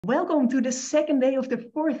Welcome to the second day of the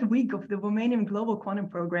fourth week of the WOMANIUM Global Quantum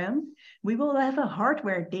Program. We will have a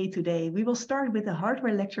hardware day today. We will start with a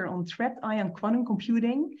hardware lecture on trapped ion quantum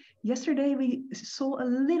computing. Yesterday, we saw a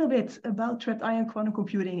little bit about trapped ion quantum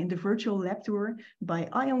computing in the virtual lab tour by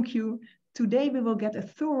IonQ. Today, we will get a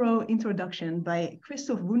thorough introduction by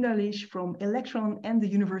Christof Wunderlich from Eleqtron and the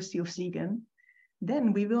University of Siegen.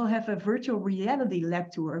 Then we will have a virtual reality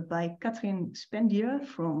lab tour by Catherine Spendier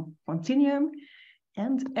from WOMANIUM.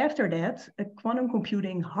 And after that, a quantum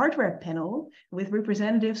computing hardware panel with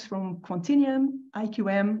representatives from Quantinuum,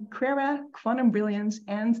 IQM, QuEra, Quantum Brilliance,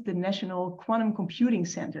 and the National Quantum Computing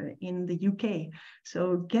Center in the UK.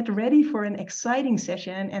 So get ready for an exciting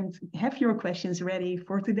session and have your questions ready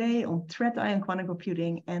for today on trapped ion quantum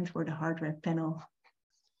computing and for the hardware panel.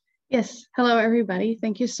 Yes, hello everybody.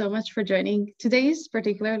 Thank you so much for joining. Today is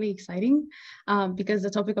particularly exciting because the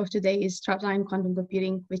topic of today is trapped ion quantum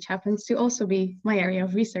computing, which happens to also be my area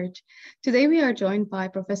of research. Today we are joined by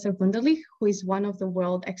Professor Wunderlich, who is one of the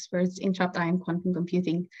world experts in trapped ion quantum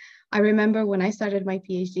computing. I remember when I started my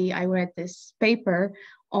PhD, I read this paper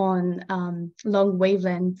on long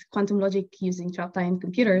wavelength quantum logic using trapped ion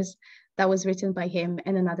computers that was written by him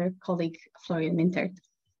and another colleague, Florian Mintert.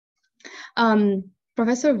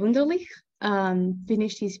 Professor Wunderlich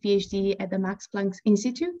finished his PhD at the Max Planck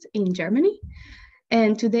Institute in Germany,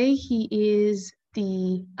 and today he is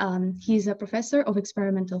a professor of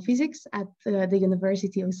experimental physics at the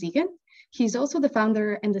University of Siegen. He's also the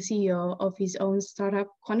founder and the CEO of his own startup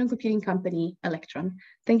quantum computing company, Eleqtron.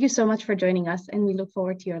 Thank you so much for joining us, and we look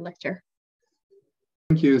forward to your lecture.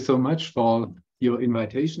 Thank you so much for your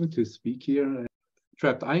invitation to speak here.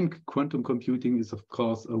 Trapped ion quantum computing is, of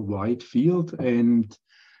course, a wide field, and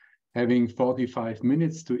having 45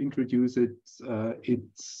 minutes to introduce it,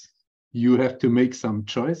 you have to make some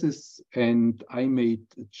choices, and I made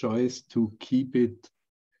a choice to keep it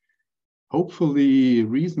hopefully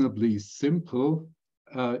reasonably simple.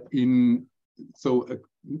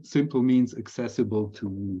 Simple means accessible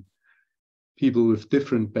to people with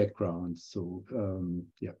different backgrounds. So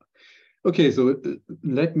yeah. Okay, so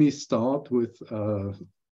let me start with a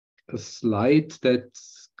slide that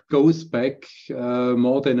goes back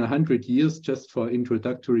more than 100 years just for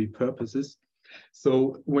introductory purposes.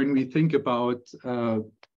 So when we think about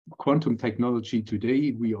quantum technology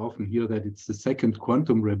today, we often hear that it's the second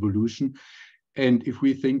quantum revolution. And if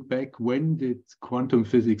we think back, when did quantum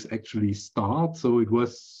physics actually start? So it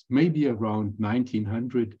was maybe around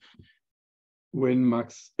 1900, when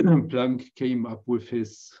Max Planck came up with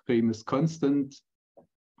his famous constant.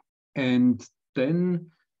 And then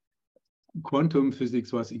quantum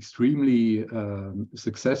physics was extremely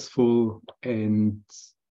successful and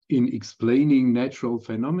in explaining natural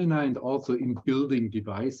phenomena and also in building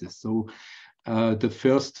devices. So the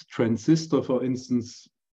first transistor, for instance,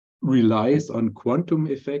 relies on quantum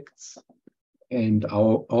effects. And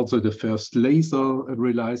also the first laser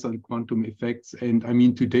relies on quantum effects. And I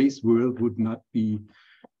mean, today's world would not be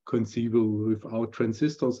conceivable without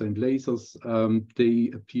transistors and lasers. They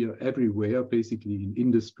appear everywhere, basically in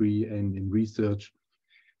industry and in research.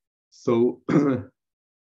 So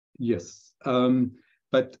yes, so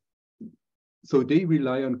they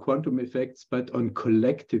rely on quantum effects, but on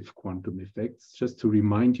collective quantum effects. Just to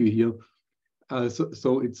remind you here,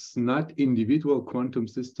 so it's not individual quantum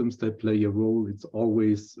systems that play a role, it's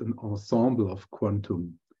always an ensemble of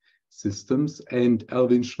quantum systems. And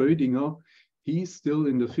Erwin Schrödinger, he's still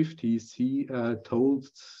in the 50s, he told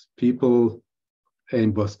people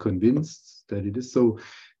and was convinced that it is so,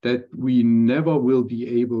 that we never will be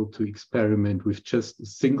able to experiment with just a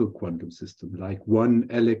single quantum system, like one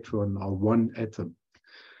electron or one atom.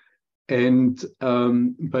 And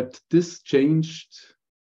but this changed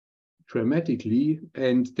dramatically,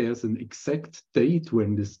 and there's an exact date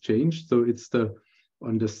when this changed. So it's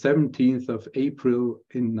on the 17th of April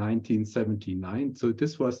in 1979. So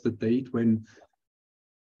this was the date when,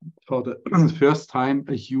 for the first time,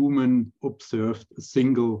 a human observed a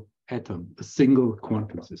single atom, a single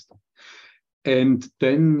quantum system. And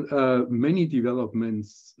then many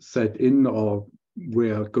developments set in or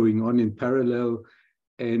were going on in parallel.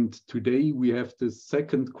 And today we have the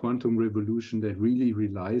second quantum revolution that really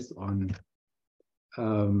relies on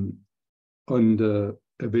the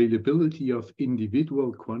availability of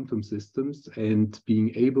individual quantum systems and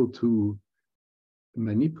being able to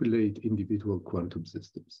manipulate individual quantum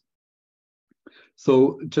systems.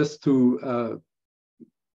 So just to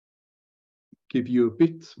give you a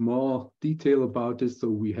bit more detail about this, so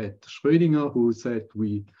we had Schrödinger, who said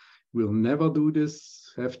we will never do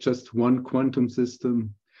this, have just one quantum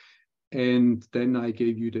system. And then I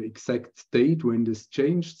gave you the exact date when this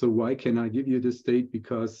changed. So why can I give you this date?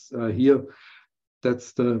 Because here,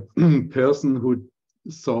 that's the person who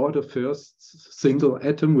saw the first single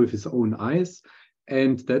atom with his own eyes.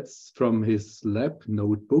 And that's from his lab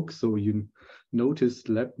notebook. So you notice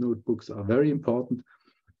lab notebooks are very important.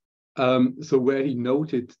 So where he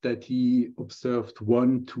noted that he observed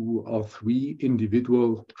 1, 2, or 3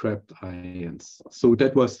 individual trapped ions. So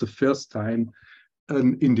that was the first time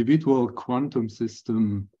an individual quantum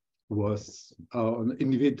system was, an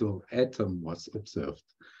individual atom was observed,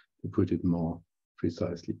 to put it more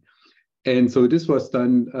precisely. And so this was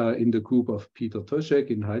done in the group of Peter Toschek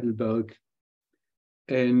in Heidelberg.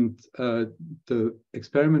 And the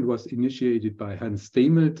experiment was initiated by Hans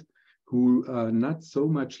Dehmelt, who not so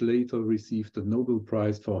much later received the Nobel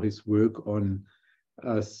Prize for his work on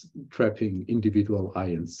trapping individual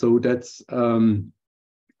ions. So that's,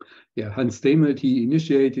 yeah, Hans Dehmelt, he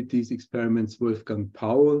initiated these experiments. Wolfgang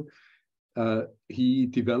Paul, he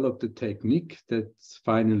developed a technique that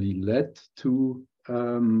finally led to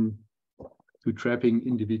trapping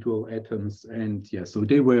individual atoms. And yeah, so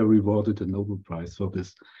they were rewarded a Nobel Prize for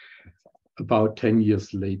this about 10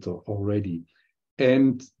 years later already.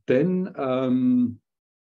 And then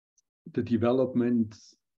the development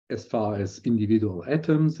as far as individual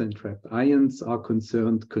atoms and trapped ions are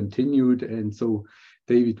concerned continued. And so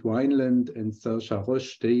David Wineland and Serge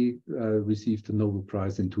Haroche, they received the Nobel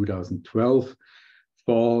Prize in 2012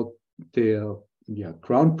 for their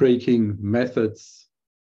groundbreaking methods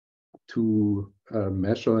to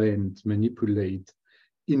measure and manipulate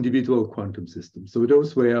individual quantum systems. So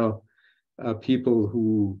those were people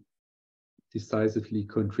who decisively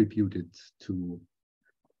contributed to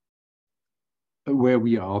where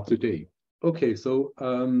we are today. Okay, so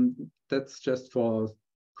that's just for a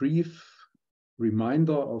brief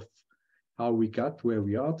reminder of how we got where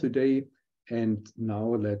we are today. And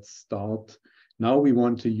now let's start. Now we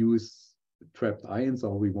want to use trapped ions,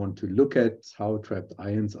 or we want to look at how trapped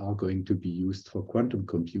ions are going to be used for quantum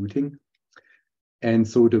computing. And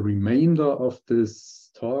so the remainder of this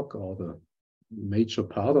talk, or the major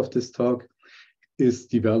part of this talk, is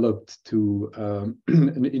developed to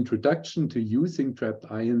an introduction to using trapped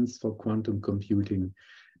ions for quantum computing.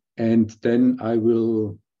 And then I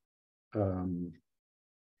will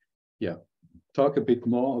talk a bit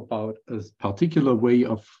more about a particular way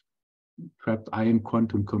of trapped ion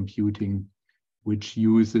quantum computing, which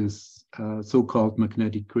uses so-called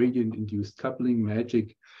magnetic gradient induced coupling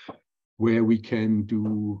magic, where we can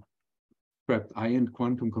do trapped ion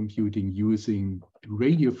quantum computing using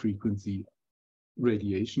radio frequency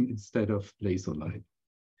radiation instead of laser light.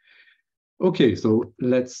 Okay, so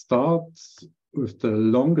let's start with the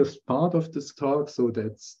longest part of this talk. So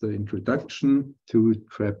that's the introduction to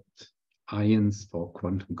trapped ions for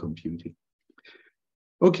quantum computing.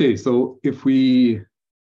 Okay, so if we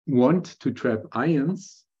want to trap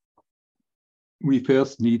ions, we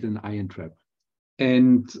first need an ion trap.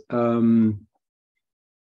 And can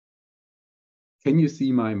you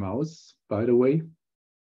see my mouse, by the way?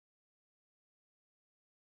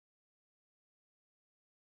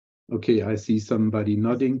 Okay, I see somebody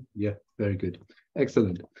nodding. Yeah, very good.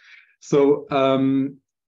 Excellent. So,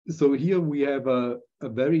 so here we have a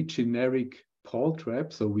very generic Paul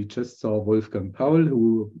trap. So we just saw Wolfgang Paul,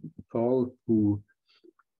 who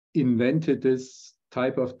invented this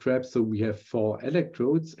type of trap. So we have 4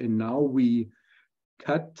 electrodes, and now we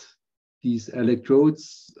cut these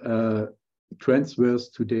electrodes transverse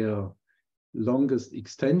to their longest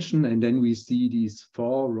extension, and then we see these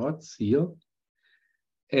 4 rods here.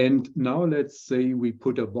 And now let's say we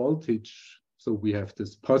put a voltage. So we have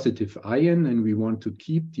this positive ion, and we want to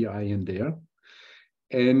keep the ion there.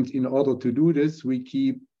 And in order to do this, we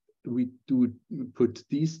put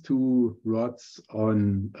these 2 rods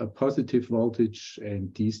on a positive voltage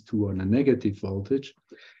and these 2 on a negative voltage.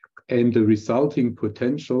 And the resulting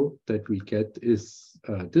potential that we get is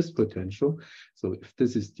this potential. So if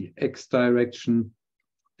this is the x direction,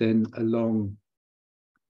 then along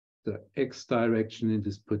the x direction in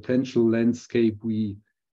this potential landscape, we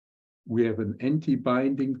have an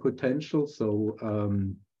anti-binding potential. So,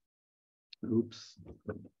 oops,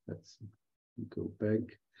 let's go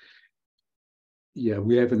back. Yeah,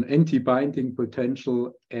 we have an anti-binding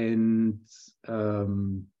potential, and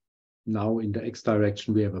now in the x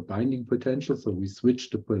direction, we have a binding potential. So we switch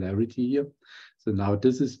the polarity here. So now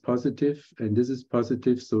this is positive and this is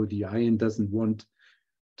positive. So the ion doesn't want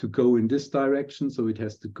to go in this direction. So it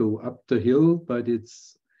has to go up the hill, but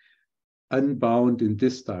it's unbound in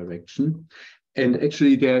this direction. And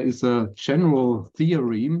actually there is a general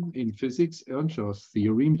theorem in physics, Earnshaw's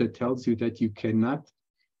theorem, that tells you that you cannot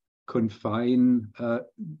create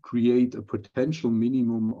a potential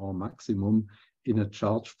minimum or maximum in a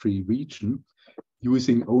charge-free region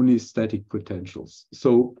using only static potentials.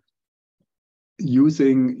 So you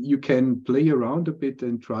can play around a bit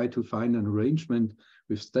and try to find an arrangement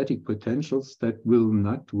with static potentials that will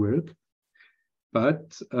not work.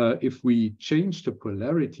 But if we change the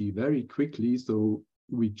polarity very quickly, so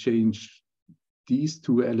we change these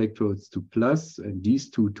two electrodes to plus and these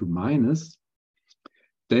two to minus,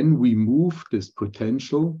 then we move this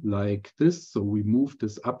potential like this. So we move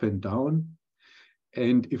this up and down.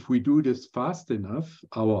 And if we do this fast enough,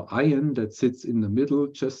 our ion that sits in the middle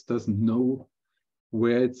just doesn't know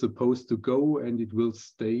where it's supposed to go, and it will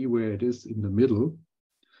stay where it is in the middle.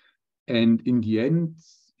 And in the end,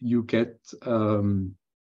 you get an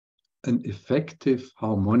effective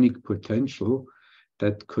harmonic potential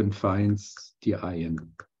that confines the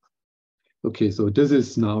ion. Okay, so this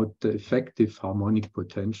is now the effective harmonic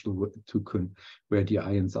potential where the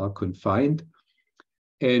ions are confined.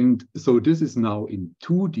 And so this is now in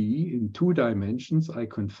 2D, in 2 dimensions, I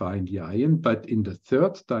confine the ion, but in the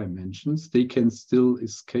 3rd dimensions, they can still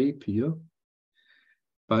escape here.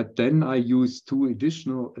 But then I use 2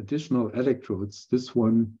 additional electrodes, this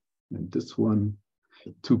one and this one,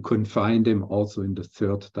 to confine them also in the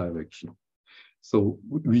 3rd direction. So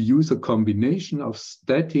we use a combination of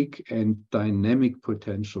static and dynamic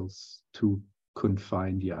potentials to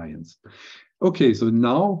confine the ions. Okay, so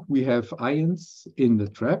now we have ions in the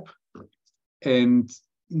trap, and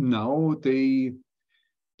now they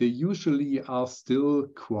usually are still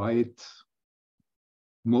quite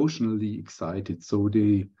motionally excited. So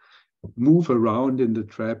they move around in the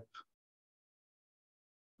trap.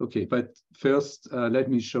 Okay, but first let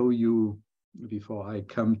me show you, before I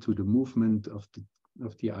come to the movement of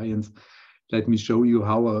the ions, let me show you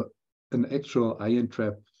how an actual ion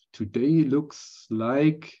trap today looks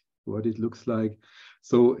like, what it looks like.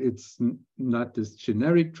 So it's not this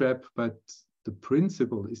generic trap, but the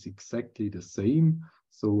principle is exactly the same.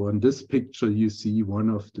 So on this picture, you see one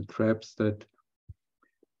of the traps that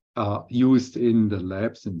are used in the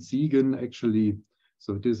labs in Siegen, actually.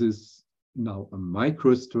 So this is now a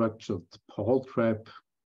microstructured Paul trap,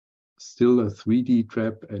 still a 3D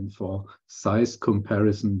trap. And for size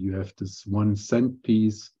comparison, you have this 1 cent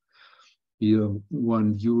piece here,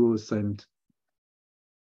 1 euro cent.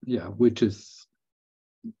 Yeah, which is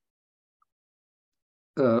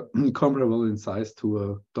comparable in size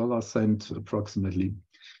to $1 cent approximately.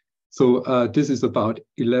 So this is about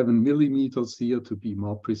 11 millimeters here, to be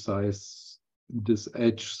more precise, this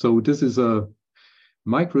edge. So this is a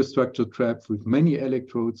microstructure trap with many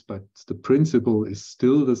electrodes, but the principle is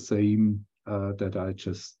still the same that I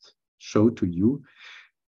just showed to you.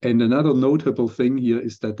 And another notable thing here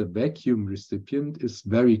is that the vacuum recipient is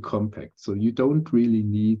very compact. So you don't really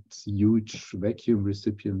need huge vacuum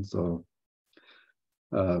recipients, or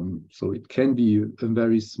so it can be a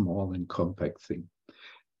very small and compact thing.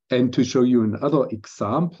 And to show you another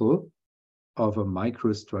example of a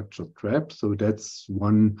microstructured trap, so that's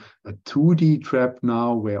a 2D trap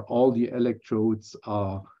now, where all the electrodes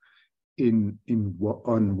are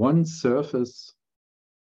on one surface.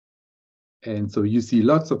 And so you see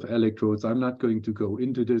lots of electrodes. I'm not going to go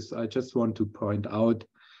into this. I just want to point out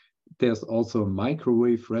there's also a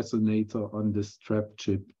microwave resonator on this trap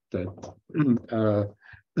chip that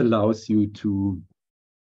allows you to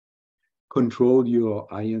control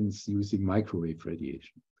your ions using microwave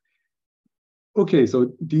radiation. Okay,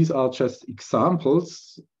 so these are just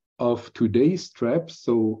examples of today's traps.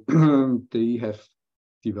 So they have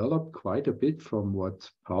developed quite a bit from what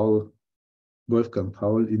Wolfgang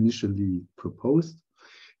Paul initially proposed.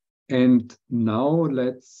 And now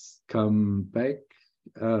let's come back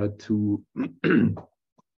to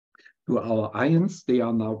our ions. They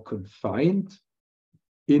are now confined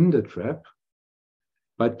in the trap,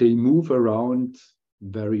 but they move around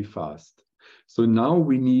very fast. So now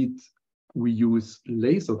we use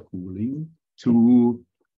laser cooling to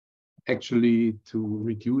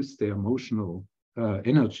reduce their motional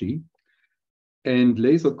energy. And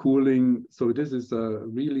laser cooling, so this is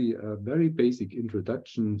really a very basic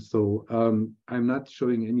introduction. So I'm not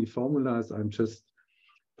showing any formulas. I'm just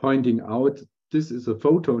pointing out this is a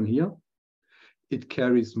photon here. It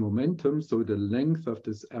carries momentum. So the length of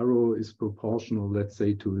this arrow is proportional, let's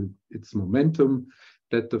say, to its momentum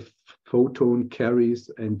that the photon carries.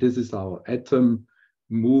 And this is our atom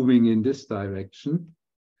moving in this direction.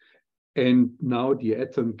 And now the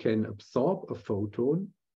atom can absorb a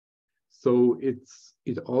photon. So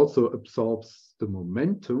it also absorbs the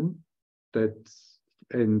momentum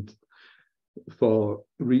and for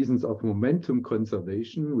reasons of momentum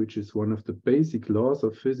conservation, which is one of the basic laws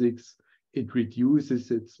of physics, it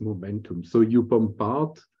reduces its momentum. So you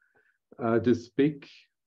bombard this big,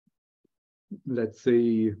 let's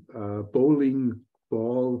say, bowling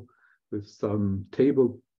ball with some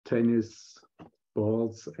table tennis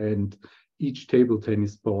balls, and each table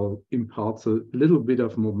tennis ball imparts a little bit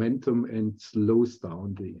of momentum and slows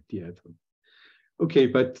down the atom. Okay,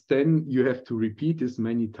 but then you have to repeat this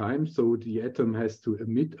many times, so the atom has to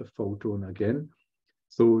emit a photon again.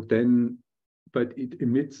 So then, but it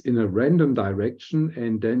emits in a random direction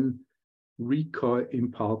and then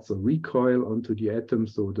imparts a recoil onto the atom,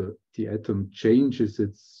 so the atom changes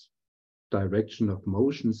its direction of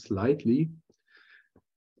motion slightly.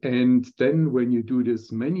 And then when you do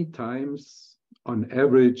this many times, on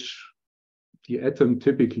average, the atom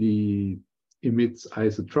typically emits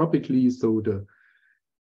isotropically, so the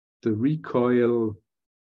recoil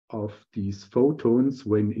of these photons,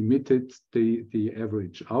 when emitted, they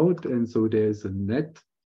average out, and so there's a net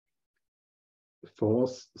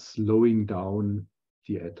force slowing down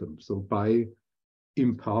the atom, so by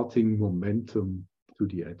imparting momentum to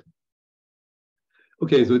the atom.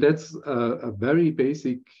 Okay, so that's a very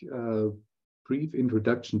basic brief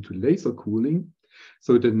introduction to laser cooling.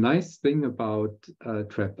 So the nice thing about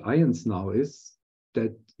trapped ions now is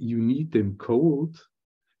that you need them cold,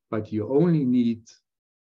 but you only need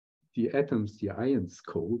the atoms, the ions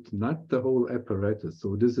cold, not the whole apparatus.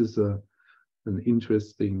 So this is an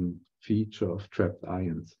interesting feature of trapped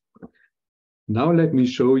ions. Now let me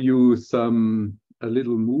show you a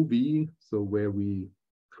little movie, so where we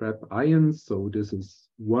trap ions. So this is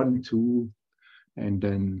 1, 2, and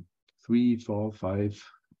then 3, 4, 5,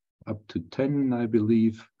 up to 10, I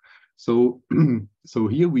believe. So, so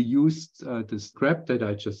here we used this trap that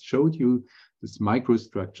I just showed you, this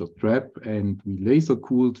microstructured trap, and we laser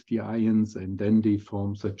cooled the ions, and then they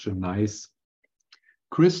form such a nice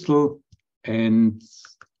crystal, and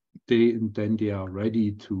then they are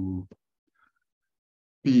ready to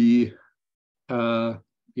be,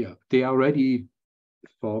 they are ready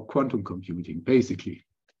for quantum computing, basically.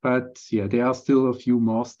 But yeah, there are still a few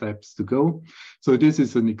more steps to go. So this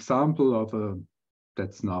is an example of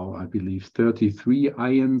that's now, I believe, 33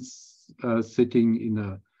 ions sitting in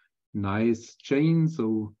a nice chain.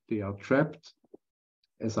 So they are trapped,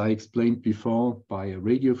 as I explained before, by a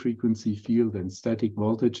radio frequency field and static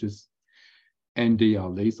voltages, and they are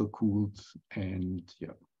laser cooled, and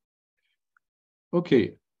yeah.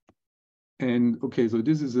 Okay. And okay, so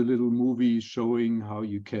this is a little movie showing how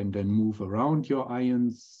you can then move around your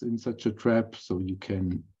ions in such a trap, so you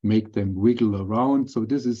can make them wiggle around. So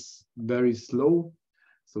this is very slow,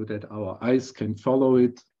 so that our eyes can follow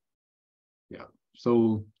it. Yeah,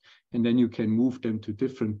 so, and then you can move them to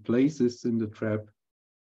different places in the trap,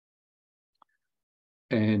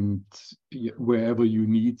 and wherever you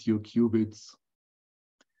need your qubits.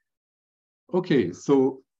 Okay,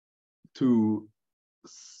 so to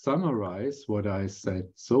summarize what I said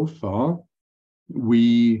so far,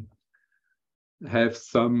 we have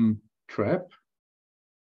some trap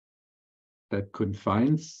that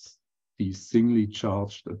confines these singly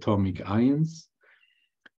charged atomic ions.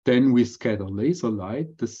 Then we scatter laser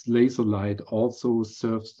light. This laser light also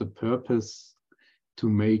serves the purpose to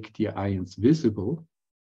make the ions visible.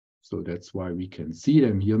 So that's why we can see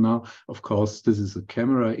them here now. Of course, this is a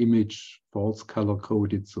camera image, false color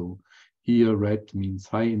coded. So here red means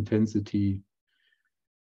high intensity.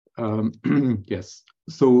 Yes,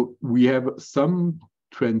 so we have some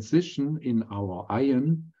transition in our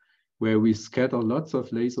ion where we scatter lots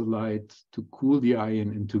of laser light to cool the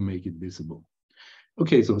ion and to make it visible.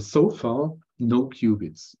 Okay, so far, no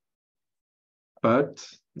qubits. But,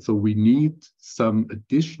 so we need some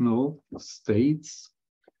additional states,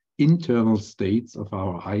 internal states of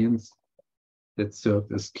our ions that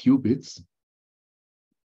serve as qubits.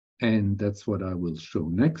 And that's what I will show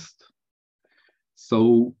next.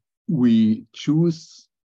 So we choose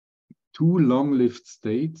two long-lived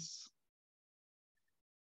states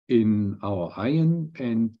in our ion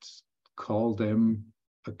and call them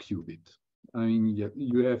a qubit. I mean,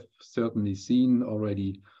 you have certainly seen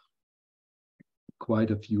already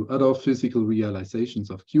quite a few other physical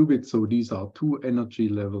realizations of qubits. So these are two energy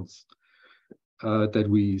levels that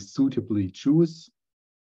we suitably choose.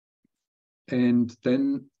 And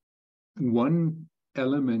then one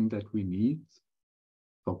element that we need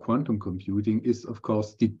for quantum computing is, of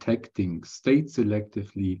course, detecting, state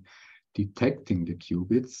selectively detecting the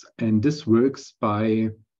qubits. And this works by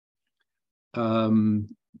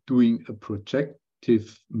doing a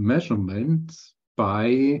projective measurement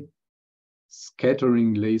by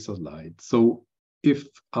scattering laser light. So if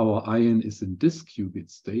our ion is in this qubit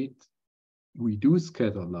state, we do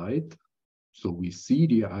scatter light, so we see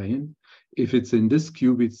the ion. If it's in this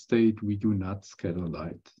qubit state, we do not scatter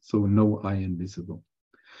light, so no ion visible.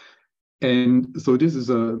 And so this is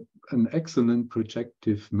an excellent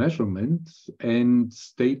projective measurement, and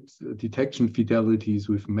state detection fidelities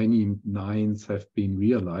with many nines have been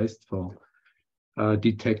realized for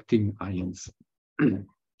detecting ions.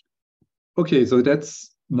 Okay, so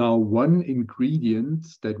that's now one ingredient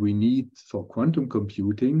that we need for quantum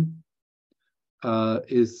computing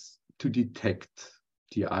is to detect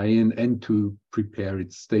the ion and to prepare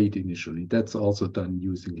its state initially. That's also done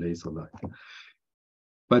using laser light.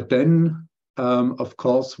 But then, of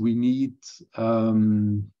course, we need,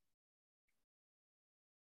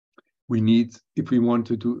 if we want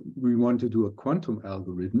to do a quantum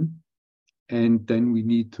algorithm, and then we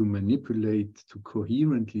need to manipulate to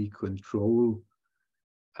coherently control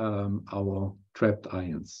our trapped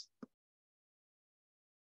ions.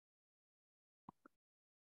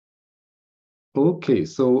 Okay,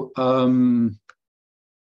 so now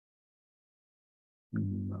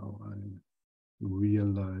I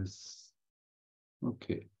realize,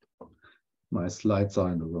 okay, my slides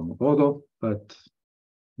are in the wrong order, but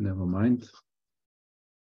never mind.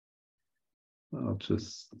 I'll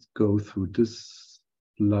just go through this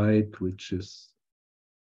slide, which is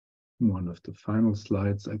one of the final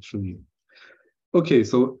slides, actually. Okay,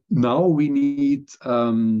 so now we need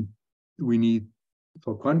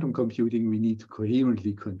for quantum computing, we need to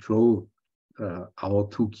coherently control our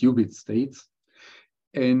two qubit states.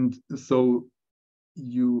 And so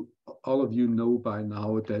all of you know by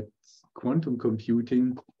now that quantum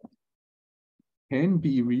computing can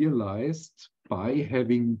be realized by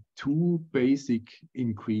having two basic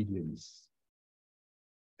ingredients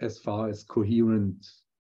as far as coherent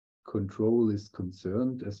control is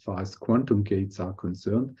concerned. As far as quantum gates are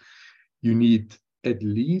concerned, you need at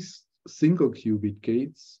least single qubit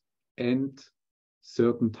gates and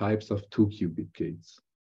certain types of two qubit gates.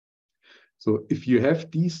 So if you have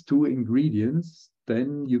these two ingredients,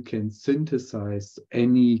 then you can synthesize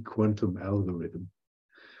any quantum algorithm.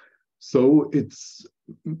 So it's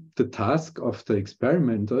the task of the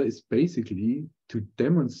experimenter is basically to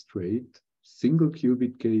demonstrate single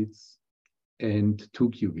qubit gates and two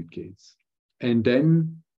qubit gates. And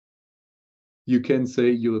then you can say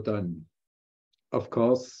you're done. Of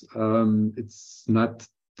course, it's not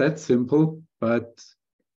that simple, but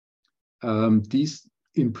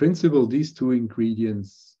in principle, these two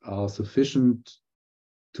ingredients are sufficient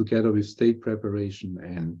together with state preparation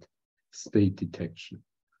and state detection,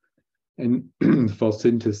 and for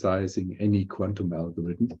synthesizing any quantum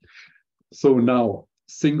algorithm. So now,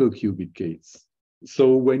 single qubit gates.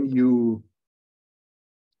 So when you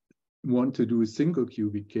want to do single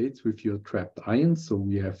qubit gates with your trapped ions, so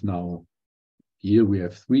we have now, here we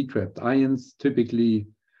have 3 trapped ions. Typically,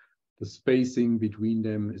 the spacing between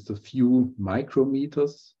them is a few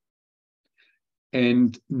micrometers.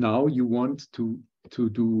 And now you want to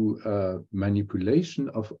do manipulation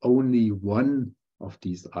of only one of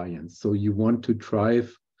these ions. So you want to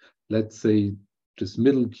drive, let's say, this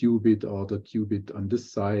middle qubit or the qubit on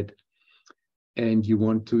this side, and you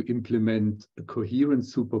want to implement a coherent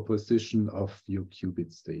superposition of your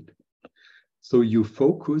qubit state. So you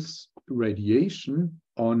focus radiation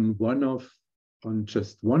on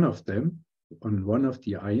just one of them, on one of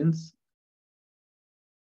the ions.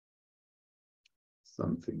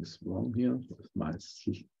 Something's wrong here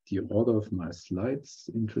with the order of my slides.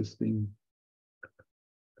 Interesting.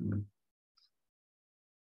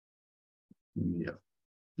 Yeah.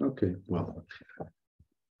 Okay. Well.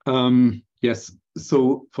 Yes.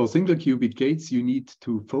 So for single qubit gates, you need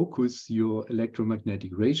to focus your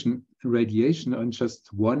electromagnetic radiation on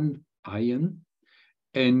just one ion.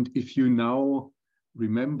 And if you now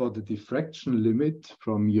remember the diffraction limit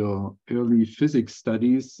from your early physics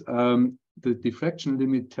studies, the diffraction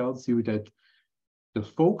limit tells you that the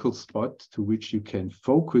focal spot to which you can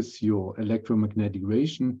focus your electromagnetic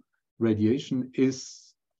radiation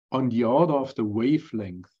is on the order of the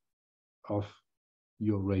wavelength of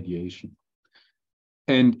your radiation.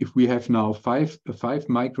 And if we have now a 5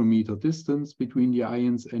 micrometer distance between the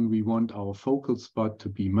ions and we want our focal spot to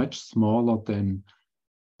be much smaller than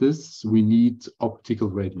this, we need optical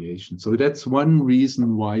radiation. So that's one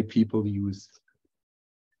reason why people use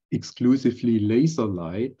exclusively laser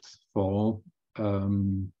light for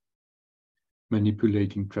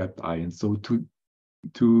manipulating trapped ions. So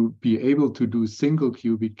to be able to do single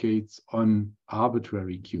qubit gates on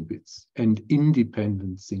arbitrary qubits and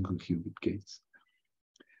independent single qubit gates.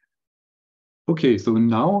 Okay, so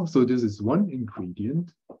this is one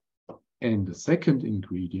ingredient. And the second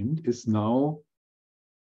ingredient is now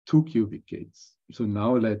 2 qubit gates. So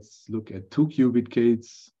now let's look at 2 qubit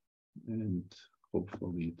gates, and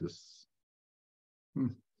hopefully this.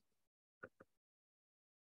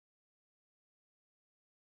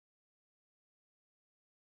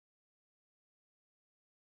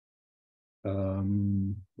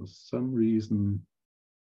 For some reason,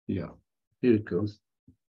 yeah, here it goes.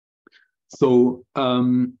 So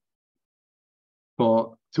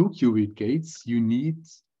for 2 qubit gates, you need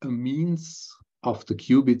a means of the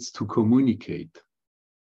qubits to communicate.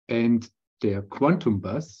 And their quantum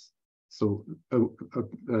bus, so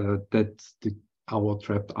our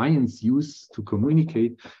trapped ions use to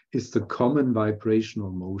communicate, is the common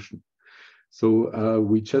vibrational motion. So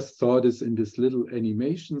we just saw this in this little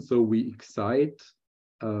animation. So we excite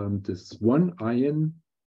this one ion,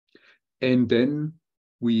 and then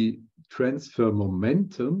we transfer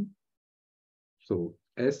momentum. So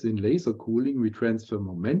as in laser cooling, we transfer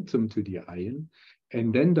momentum to the ion,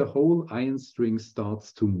 and then the whole ion string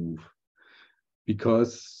starts to move.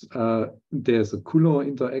 Because there's a Coulomb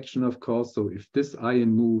interaction, of course. So if this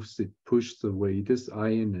ion moves, it pushes away this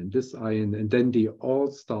ion, and then they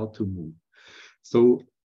all start to move. So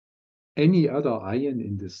any other ion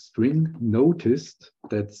in this string noticed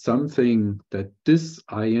that this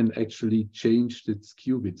ion actually changed its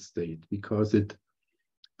qubit state because it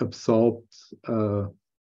absorbed a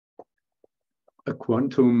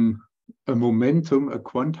quantized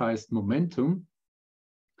momentum.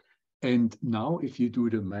 And now if you do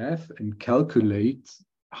the math and calculate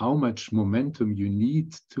how much momentum you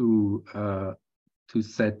need to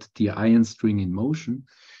set the ion string in motion,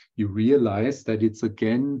 you realize that it's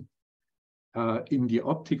again in the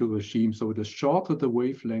optical regime. So the shorter the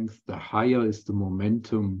wavelength, the higher is the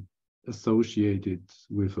momentum associated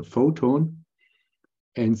with a photon.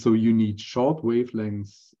 And so you need short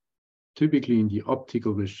wavelengths, typically in the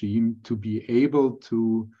optical regime, to be able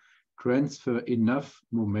to transfer enough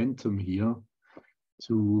momentum here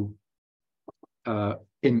to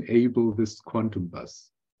enable this quantum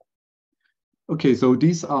bus. Okay, so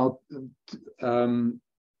these are, and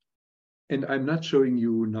I'm not showing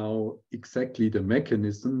you now exactly the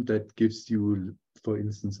mechanism that gives you, for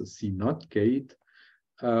instance, a C0 gate.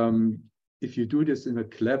 If you do this in a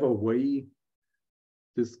clever way,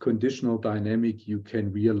 this conditional dynamic, you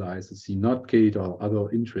can realize a C0 gate or other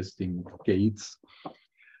interesting gates.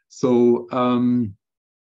 So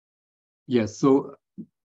yes, so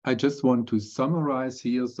I just want to summarize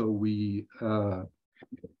here. So we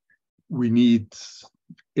need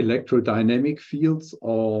electrodynamic fields,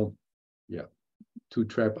 or to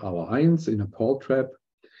trap our ions in a Paul trap.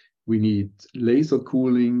 We need laser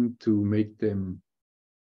cooling to make them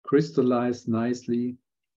crystallize nicely,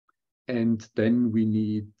 and then we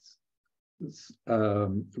need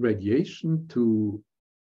radiation to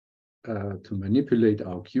manipulate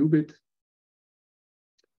our qubit,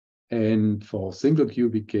 and for single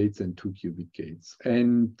qubit gates and 2 qubit gates.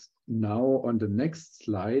 And now on the next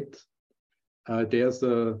slide, this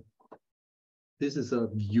is a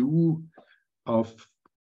view of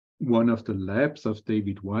one of the labs of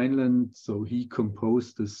David Wineland. So he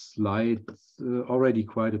composed this slide already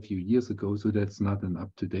quite a few years ago, so that's not an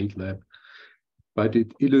up-to-date lab, but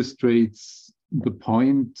it illustrates the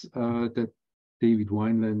point that David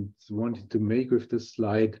Wineland wanted to make with this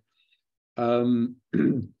slide. So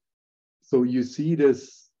you see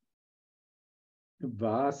this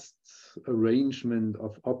vast arrangement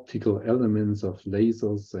of optical elements, of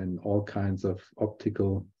lasers and all kinds of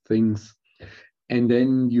optical things. And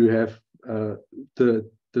then you have the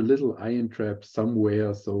little ion trap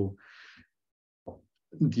somewhere. So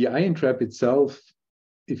the ion trap itself,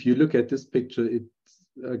 if you look at this picture, it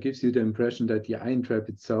gives you the impression that the ion trap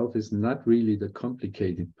itself is not really the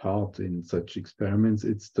complicated part in such experiments.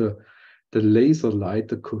 It's the laser light,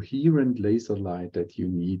 the coherent laser light that you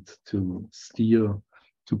need to steer,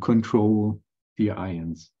 to control the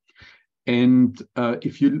ions. And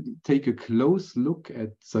if you take a close look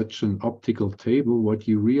at such an optical table, what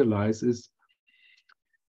you realize is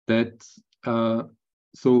that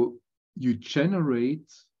so you generate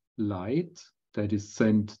light that is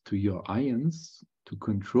sent to your ions to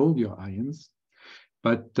control your ions,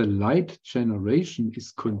 but the light generation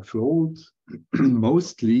is controlled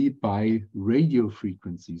mostly by radio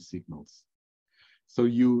frequency signals. So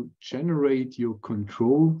you generate your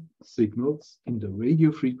control signals in the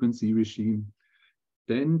radio frequency regime,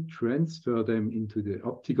 then transfer them into the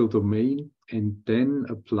optical domain, and then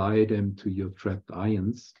apply them to your trapped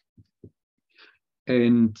ions.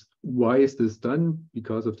 And why is this done?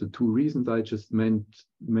 Because of the two reasons I just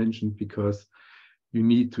mentioned, because you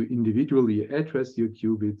need to individually address your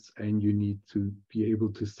qubits, and you need to be able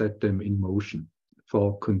to set them in motion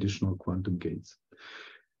for conditional quantum gates.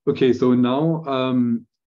 Okay, so now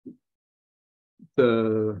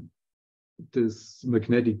this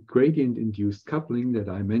magnetic gradient induced coupling that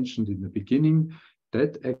I mentioned in the beginning,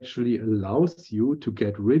 that actually allows you to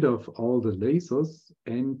get rid of all the lasers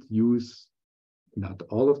and use not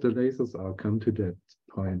all of the lasers. I'll come to that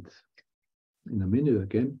point in a minute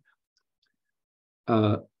again.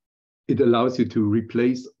 It allows you to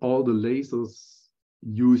replace all the lasers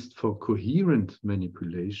used for coherent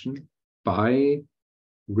manipulation by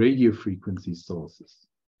radio frequency sources.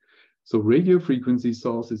 So radio frequency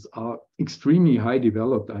sources are extremely high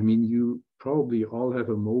developed. I mean, you probably all have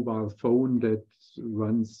a mobile phone that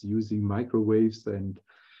runs using microwaves, and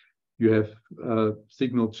you have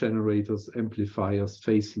signal generators, amplifiers,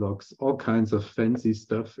 phase locks, all kinds of fancy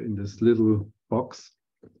stuff in this little box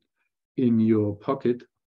in your pocket.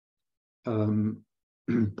 Oops,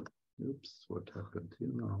 what happened here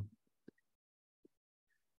now?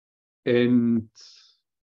 And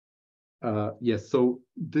yes, so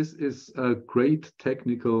this is a great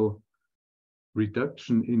technical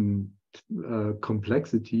reduction in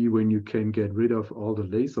complexity when you can get rid of all the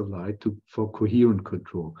laser light for coherent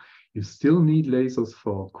control. You still need lasers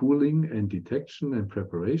for cooling and detection and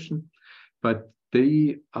preparation, but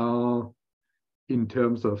they are, in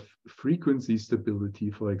terms of frequency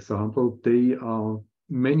stability, for example, they are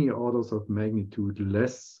many orders of magnitude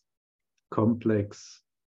less complex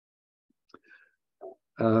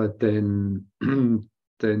than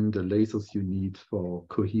the lasers you need for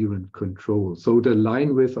coherent control. So the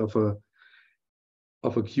line width of a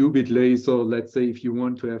qubit laser, let's say if you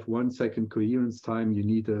want to have 1 second coherence time, you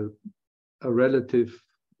need a relative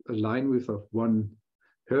line width of 1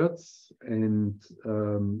 Hertz, and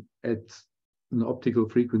at an optical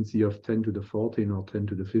frequency of 10 to the 14 or 10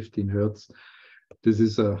 to the 15 Hertz. This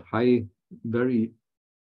is a high, very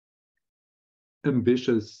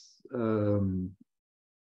ambitious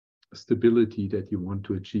stability that you want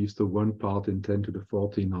to achieve. So 1 part in 10 to the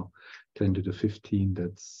 14 or 10 to the 15,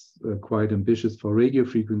 that's quite ambitious for radio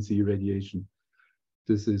frequency radiation.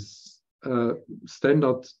 This is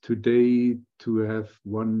standard today to have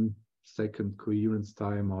 1 second coherence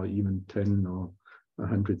time, or even 10 or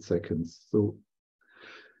 100 seconds. So,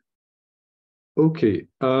 okay,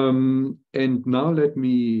 and now let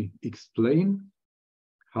me explain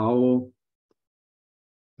how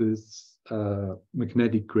this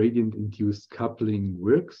magnetic gradient induced coupling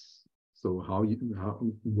works. So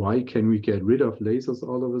why can we get rid of lasers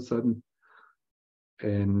all of a sudden?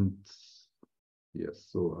 And yes,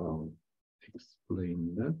 so I'll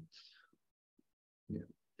explain that. Yeah.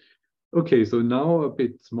 Okay, so now a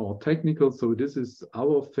bit more technical. So this is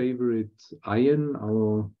our favorite ion,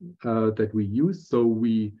 that we use. So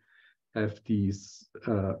we have these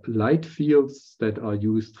light fields that are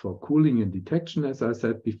used for cooling and detection, as I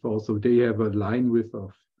said before. So they have a line width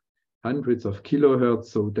of hundreds of kilohertz.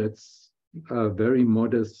 So that's very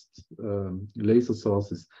modest laser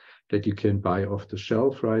sources that you can buy off the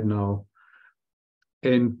shelf right now.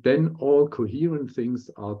 And then all coherent things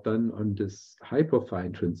are done on this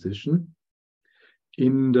hyperfine transition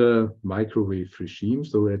in the microwave regime.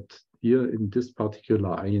 So here in this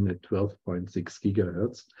particular ion at 12.6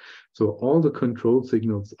 gigahertz. So all the control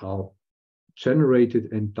signals are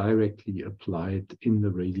generated and directly applied in the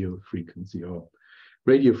radio frequency, or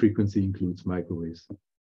radio frequency includes microwaves.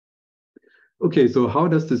 Okay, so how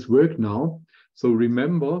does this work now? So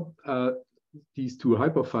remember, these two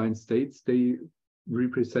hyperfine states, they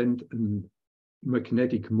represent a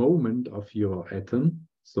magnetic moment of your atom.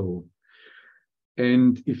 So,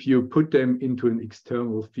 and if you put them into an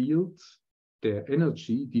external field, their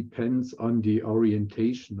energy depends on the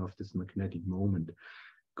orientation of this magnetic moment.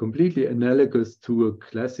 Completely analogous to a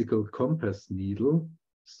classical compass needle.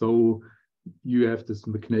 So you have this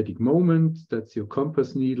magnetic moment, that's your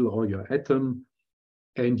compass needle or your atom,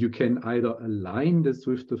 and you can either align this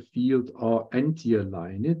with the field or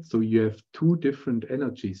anti-align it. So you have two different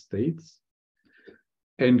energy states.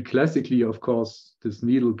 And classically, of course, this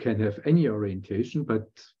needle can have any orientation, but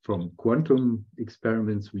from quantum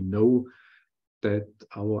experiments, we know that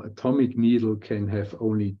our atomic needle can have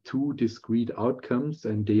only two discrete outcomes,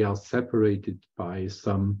 and they are separated by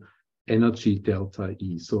some energy delta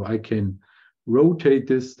E. So I can rotate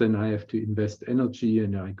this, then I have to invest energy,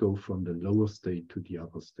 and I go from the lower state to the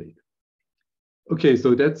upper state. Okay,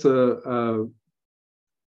 so that's a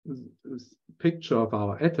picture of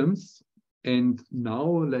our atoms. And now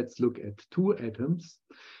let's look at two atoms.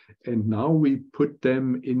 And now we put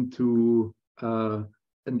them into an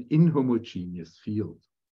inhomogeneous field.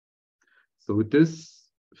 So this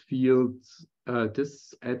field,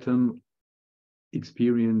 this atom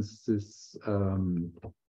experiences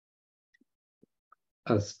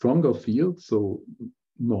a stronger field, so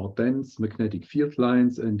more dense magnetic field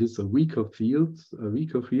lines, and this a weaker field.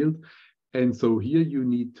 And so here you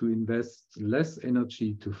need to invest less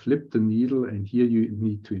energy to flip the needle, and here you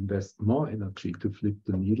need to invest more energy to flip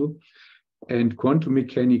the needle. And quantum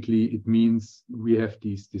mechanically, it means we have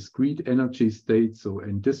these discrete energy states. So,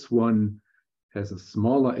 and this one has a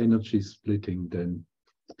smaller energy splitting than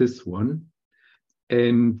this one.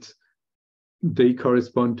 And they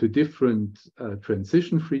correspond to different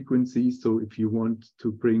transition frequencies. So if you want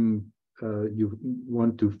to you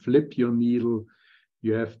want to flip your needle,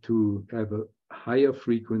 you have to have a higher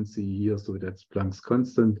frequency here. So that's Planck's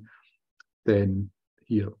constant than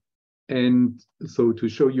here. And so to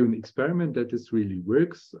show you an experiment that this really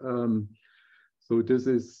works, so this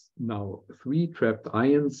is now 3 trapped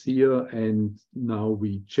ions here, and now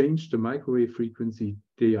we change the microwave frequency.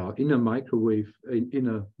 They are in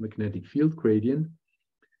a magnetic field gradient,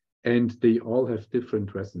 and they all have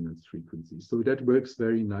different resonance frequencies. So that works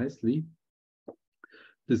very nicely,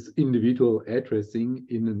 this individual addressing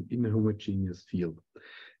in an inhomogeneous field.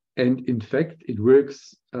 And in fact, it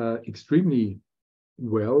works extremely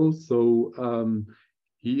well. So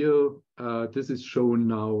here, this is shown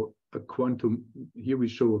now a quantum, here we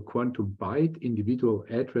show a quantum byte, individual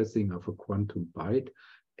addressing of a quantum byte,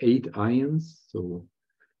 8 ions. So,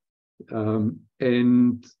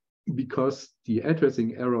 and because the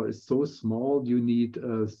addressing error is so small, you need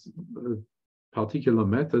a particular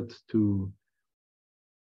method to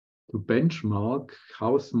benchmark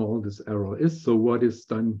how small this error is. So what is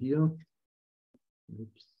done here?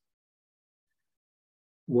 Oops.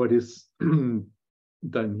 What is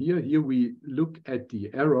done here? Here we look at the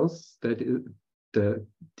errors, that is the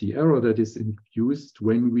error that is induced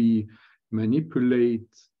when we manipulate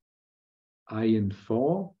ion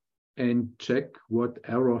 4 and check what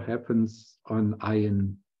error happens on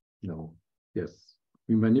ion,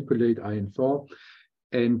 we manipulate ion 4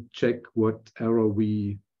 and check what error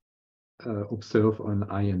we observe on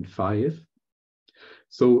ion 5.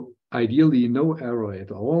 So ideally no error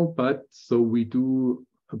at all, but so we do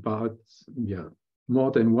about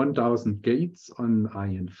more than 1,000 gates on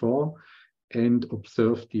ion 4 and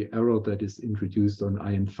observe the error that is introduced on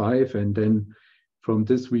ion 5, and then from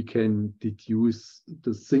this we can deduce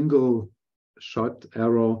the single shot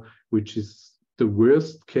error, which is the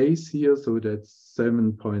worst case here. So that's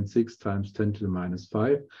 7.6 times 10 to the minus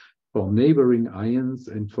 5 for neighboring ions,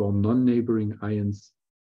 and for non-neighboring ions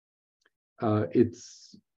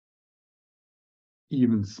it's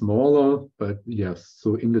even smaller, but yes,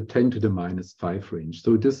 so in the 10 to the minus 5 range.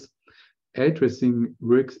 So this addressing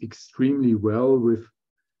works extremely well with,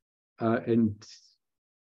 and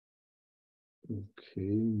okay,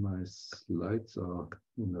 my slides are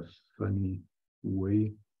in a funny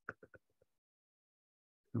way,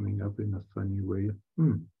 coming up in a funny way.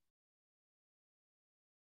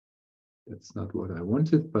 That's not what I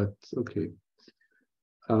wanted, but okay.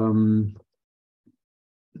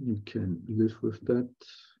 You can live with that.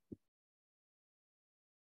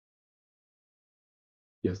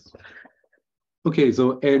 Yes. Okay,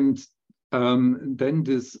 so and then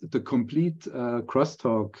the complete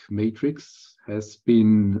crosstalk matrix has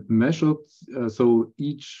been measured. So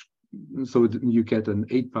you get an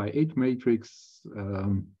 8x8 matrix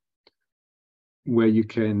where you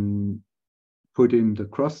can put in the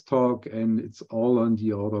crosstalk, and it's all on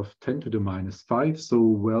the order of 10 to the minus 5, so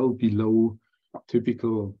well below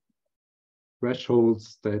typical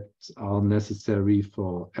thresholds that are necessary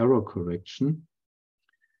for error correction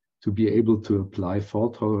to be able to apply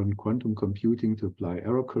fault-tolerant quantum computing to apply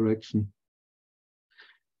error correction.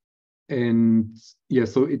 And yeah,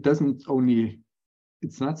 so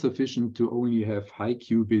it's not sufficient to only have high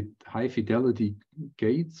qubit, high fidelity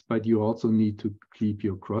gates, but you also need to keep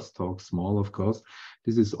your crosstalk small, of course.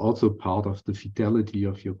 This is also part of the fidelity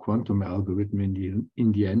of your quantum algorithm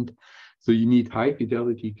in the end. So you need high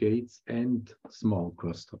fidelity gates and small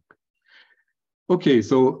crosstalk. Okay,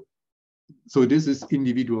 so this is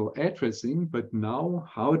individual addressing, but now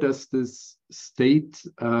how does this state,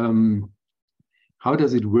 how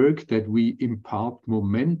does it work that we impart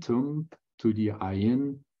momentum to the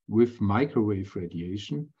ion with microwave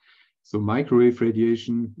radiation? So microwave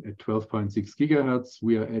radiation at 12.6 gigahertz,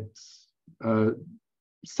 we are at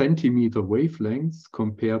centimeter wavelengths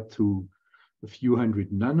compared to a few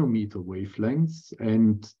hundred nanometer wavelengths,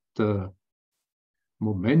 and the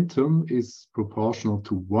momentum is proportional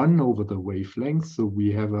to 1 over the wavelength. So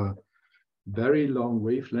we have a very long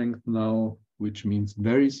wavelength now, which means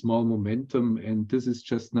very small momentum, and this is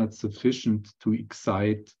just not sufficient to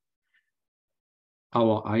excite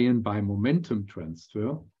our ion by momentum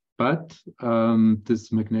transfer. But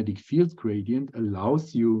this magnetic field gradient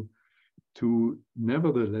allows you to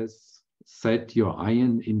nevertheless set your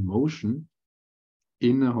ion in motion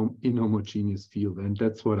in a inhomogeneous field. And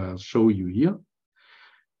that's what I'll show you here.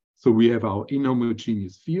 So we have our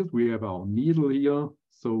inhomogeneous field, we have our needle here.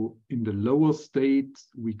 So in the lower state,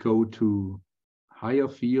 we go to higher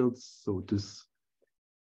fields. So this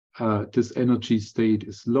energy state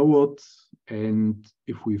is lowered. And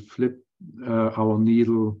if we flip our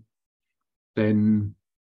needle, then,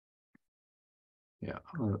 yeah,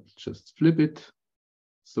 I'll just flip it.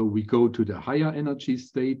 So we go to the higher energy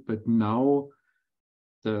state, but now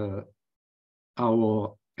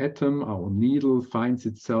our atom, our needle, finds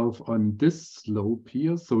itself on this slope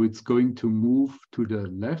here. So it's going to move to the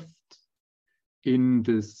left in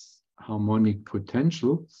this harmonic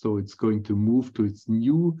potential. So it's going to move to its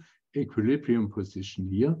new equilibrium position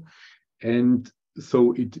here. And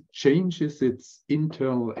so it changes its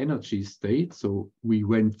internal energy state. So we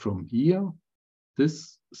went from here,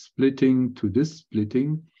 this splitting, to this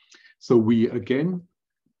splitting. So we, again,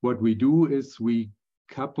 what we do is we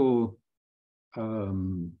couple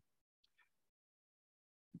the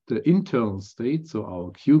internal state, so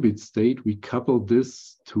our qubit state, we couple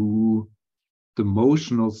this to the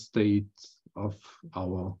motional state of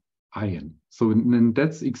our ion. So and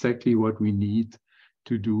that's exactly what we need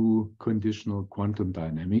to do conditional quantum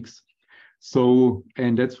dynamics. So,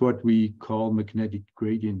 and that's what we call magnetic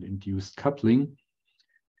gradient induced coupling.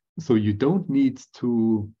 So you don't need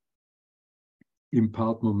to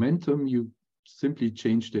impart momentum, you simply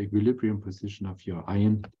change the equilibrium position of your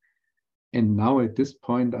ion. And now at this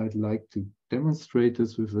point, I'd like to demonstrate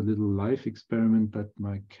this with a little live experiment, but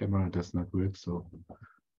my camera does not work, so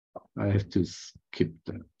I have to skip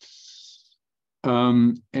that.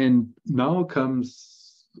 And now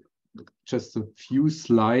comes just a few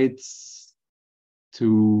slides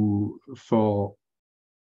for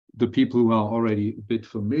the people who are already a bit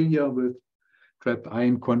familiar with trapped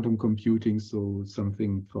ion quantum computing, so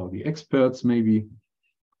something for the experts maybe.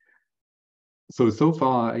 So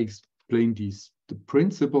far I explained the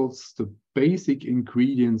principles, the basic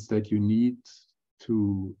ingredients that you need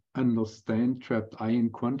to understand trapped ion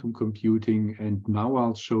quantum computing, and now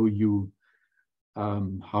I'll show you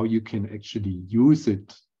how you can actually use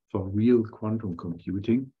it for real quantum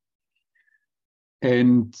computing.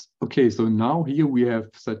 And okay, so now here we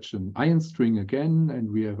have such an ion string again,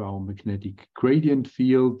 and we have our magnetic gradient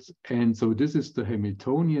field. And so this is the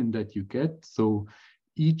Hamiltonian that you get. So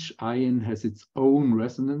each ion has its own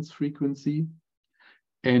resonance frequency.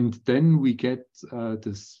 And then we get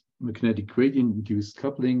this magnetic gradient induced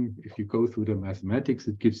coupling. If you go through the mathematics,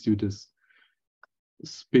 it gives you this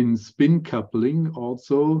spin-spin coupling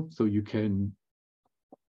also. So you can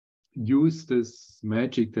use this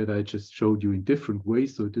magic that I just showed you in different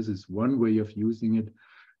ways. So this is one way of using it,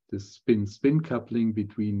 the spin-spin coupling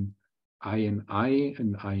between ion I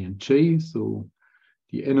and ion J. So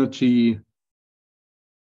the energy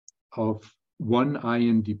of one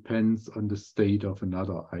ion depends on the state of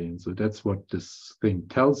another ion. So that's what this thing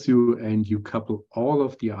tells you, and you couple all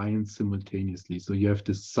of the ions simultaneously. So you have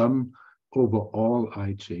the sum over all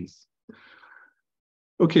ij's.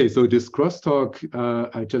 Okay, so this crosstalk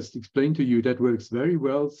I just explained to you, that works very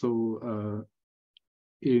well. So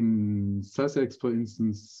in Sussex, for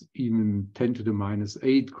instance, even 10 to the minus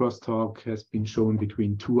 8 crosstalk has been shown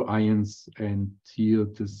between two ions, and here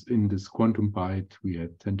in this quantum byte we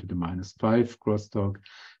had 10 to the minus 5 crosstalk.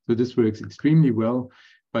 So this works extremely well.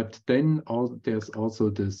 But then there's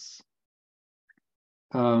also this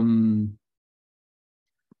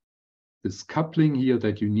this coupling here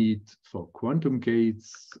that you need for quantum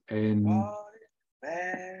gates, and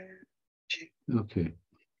okay,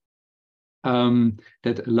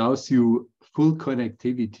 that allows you full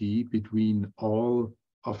connectivity between all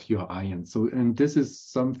of your ions. So, and this is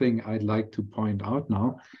something I'd like to point out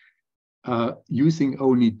now. Using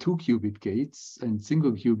only 2 qubit gates and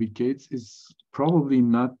single qubit gates is probably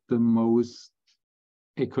not the most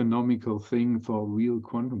economical thing for real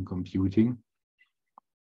quantum computing.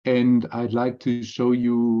 And I'd like to show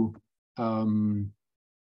you a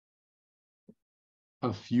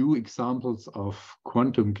few examples of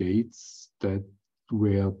quantum gates that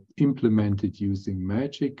were implemented using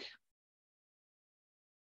magic.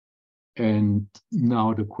 And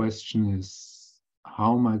now the question is,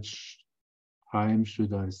 how much time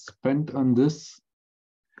should I spend on this?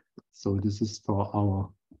 So this is for our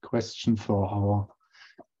question for our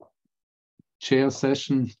chair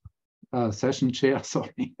session. Session chair,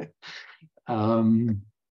 sorry.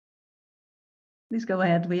 Please go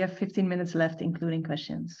ahead. We have 15 minutes left, including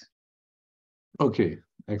questions. Okay,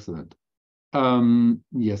 excellent.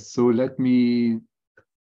 Yes, so let me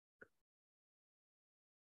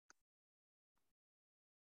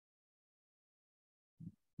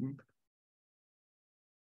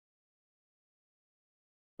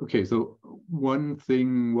okay, so one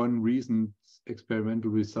recent experimental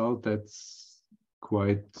result that's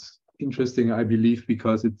quite interesting, I believe,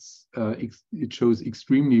 because it shows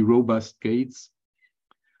extremely robust gates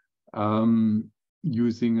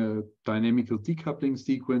using a dynamical decoupling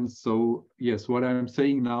sequence. So yes, what I'm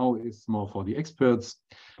saying now is more for the experts.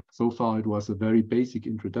 So far, it was a very basic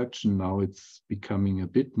introduction. Now it's becoming a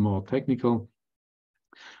bit more technical.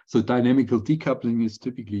 So dynamical decoupling is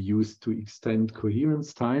typically used to extend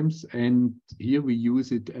coherence times. And here we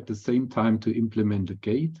use it at the same time to implement a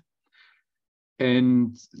gate.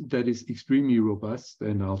 And that is extremely robust.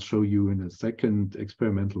 And I'll show you in a second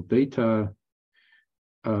experimental data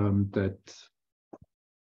that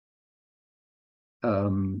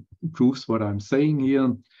proves what I'm saying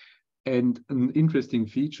here. And an interesting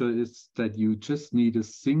feature is that you just need a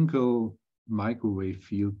single microwave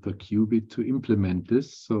field per qubit to implement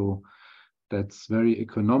this. So that's very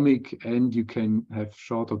economic, and you can have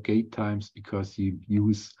shorter gate times because you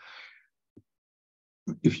use,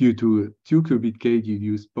 if you do a 2-qubit gate, you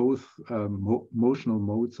use both motional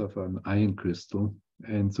modes of an ion crystal,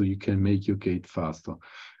 and so you can make your gate faster.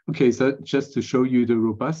 Okay, so just to show you the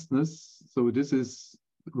robustness. So this is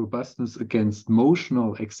robustness against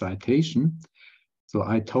motional excitation. So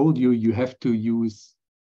I told you you have to use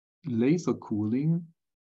laser cooling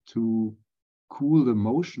to cool the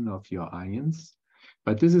motion of your ions,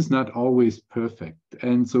 but this is not always perfect.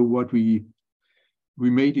 And so what we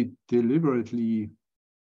made it deliberately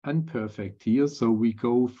unperfect here. So we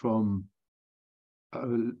go from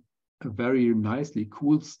a very nicely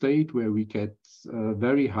cooled state where we get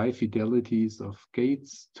very high fidelities of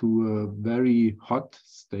gates to a very hot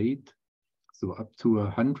state, so up to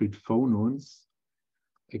 100 phonons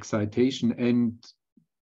excitation. And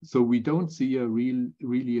so we don't see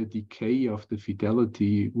really a decay of the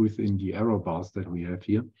fidelity within the error bars that we have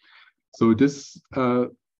here. So this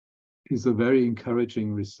is a very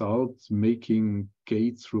encouraging result, making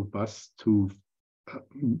gates robust to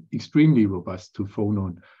extremely robust to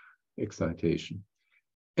phonon excitation.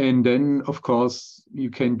 And then, of course, you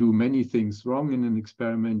can do many things wrong in an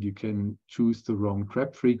experiment. You can choose the wrong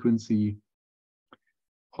trap frequency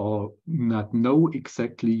or not know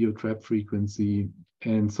exactly your trap frequency.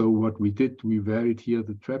 And so what we did, we varied here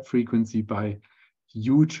the trap frequency by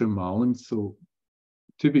huge amounts. So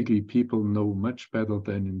typically people know much better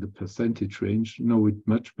than in the percentage range, know it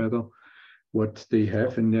much better what they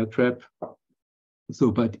have in their trap. So,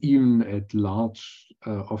 but even at large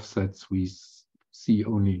offsets, we see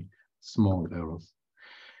only small errors.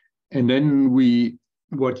 And then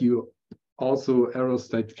errors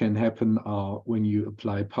that can happen are when you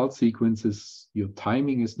apply pulse sequences, your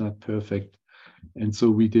timing is not perfect. And so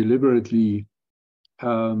we deliberately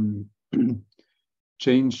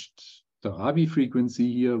changed the Rabi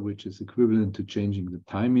frequency here, which is equivalent to changing the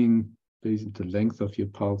timing based on the length of your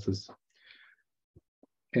pulses,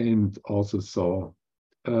 and also saw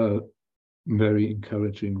very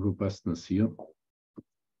encouraging robustness here.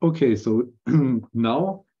 Okay, so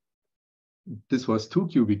now this was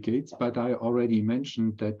 2-qubit gates, but I already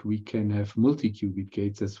mentioned that we can have multi-qubit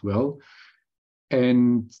gates as well.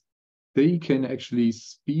 And they can actually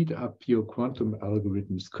speed up your quantum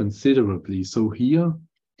algorithms considerably. So here,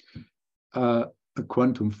 a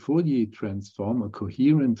quantum Fourier transform, a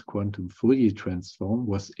coherent quantum Fourier transform,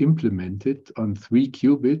 was implemented on 3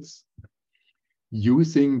 qubits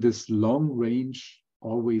using this long-range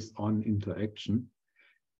always-on interaction.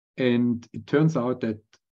 And it turns out that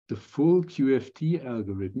the full QFT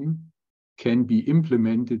algorithm can be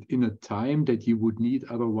implemented in a time that you would need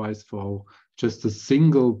otherwise for just a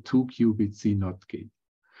single 2-qubit CNOT gate.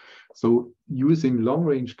 So using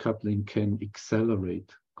long-range coupling can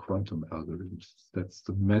accelerate quantum algorithms. That's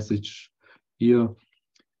the message here.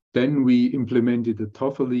 Then we implemented a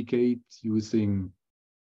Toffoli gate using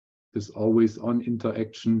this always-on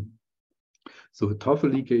interaction. So a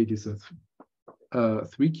Toffoli gate is a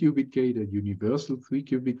 3-qubit gate, a universal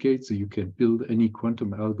 3-qubit gate. So you can build any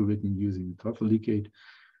quantum algorithm using a Toffoli gate.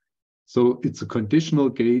 So it's a conditional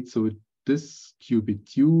gate. So this qubit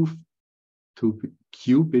 2 to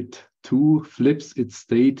qubit 2 flips its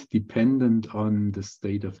state dependent on the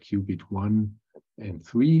state of qubit 1 and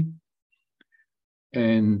 3.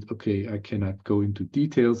 And okay, I cannot go into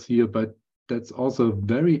details here, but that's also a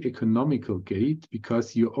very economical gate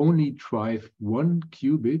because you only drive 1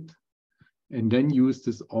 qubit and then use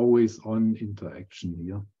this always on interaction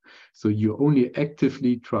here. So you only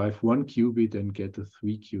actively drive 1 qubit and get a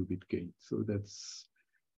 3 qubit gate. So that's,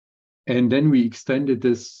 and then we extended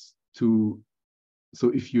this to, so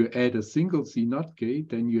if you add a single C0 gate,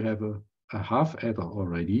 then you have a half adder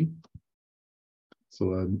already.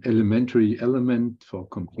 So an elementary element for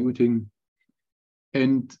computing.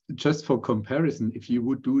 And just for comparison, if you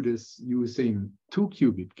would do this using 2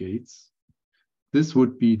 qubit gates, this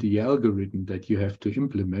would be the algorithm that you have to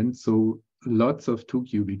implement. So lots of 2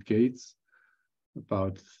 qubit gates,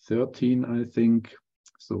 about 13, I think.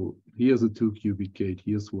 So here's a 2 qubit gate,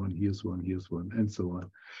 here's one, here's one, here's one, and so on.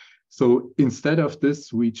 So instead of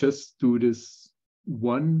this, we just do this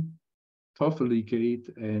 1 Toffoli gate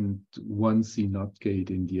and 1 C0 gate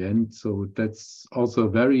in the end. So that's also a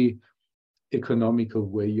very economical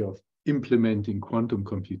way of implementing quantum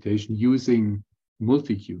computation using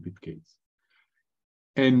multi-qubit gates.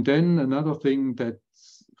 And then another thing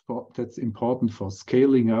that's important for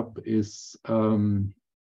scaling up is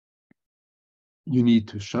you need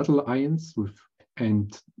to shuttle ions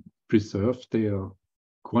and preserve their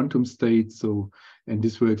quantum state. So, and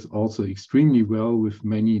this works also extremely well with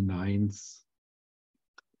many 9s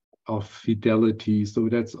of fidelity. So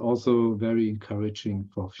that's also very encouraging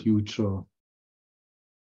for future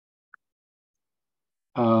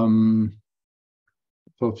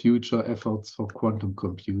efforts for quantum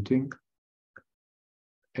computing.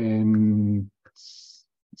 And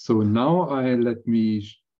so now let me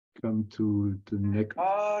come to the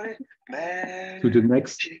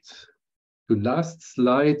last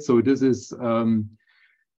slide. So this is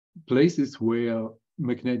places where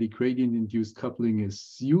magnetic gradient-induced coupling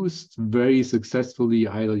is used very successfully,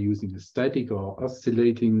 either using a static or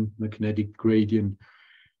oscillating magnetic gradient.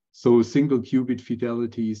 So single qubit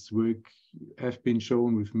fidelities have been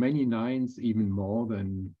shown with many 9s, even more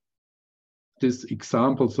than this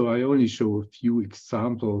example. So I only show a few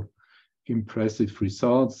example impressive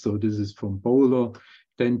results. So this is from Boulder.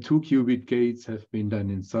 Then 2 qubit gates have been done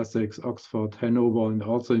in Sussex, Oxford, Hanover, and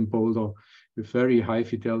also in Boulder with very high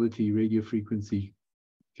fidelity radio frequency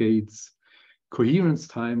gates. Coherence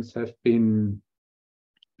times have been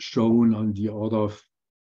shown on the order of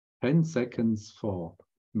 10 seconds for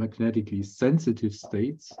magnetically sensitive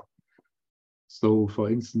states. So for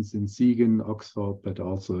instance, in Siegen, Oxford, but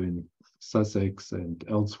also in Sussex and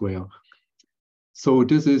elsewhere. So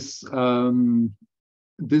this is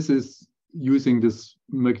using this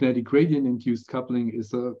magnetic gradient-induced coupling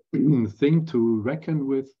is a thing to reckon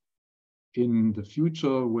with in the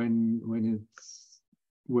future when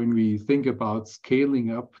we think about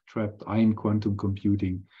scaling up trapped ion quantum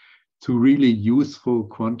computing to really useful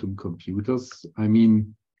quantum computers. I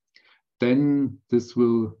mean, then this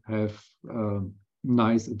will have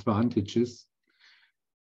nice advantages.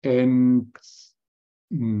 And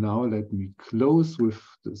now let me close with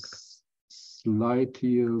this slide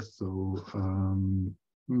here. So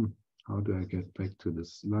how do I get back to the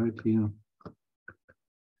slide here?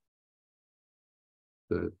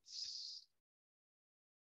 That's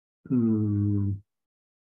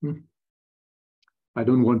I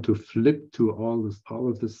don't want to flip to all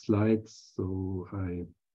of the slides, so I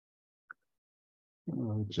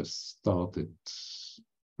just started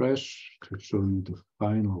fresh to show you the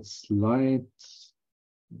final slide.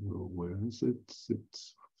 Where is it?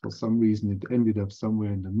 For some reason, it ended up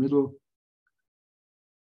somewhere in the middle.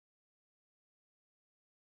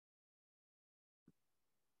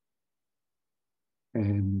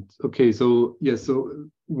 And okay, so yeah, so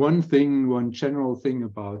one general thing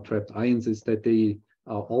about trapped ions is that they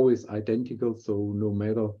are always identical. So no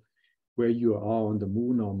matter where you are on the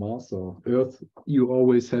moon or Mars or Earth, you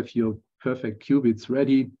always have your perfect qubits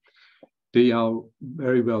ready. They are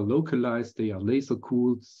very well localized. They are laser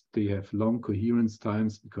cooled. They have long coherence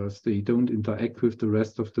times because they don't interact with the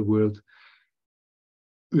rest of the world.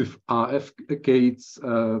 With RF gates,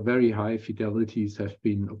 very high fidelities have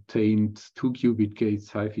been obtained. 2 qubit gates,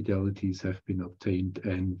 high fidelities have been obtained.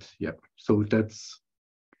 And yeah, so that's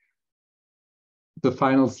the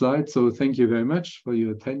final slide. So thank you very much for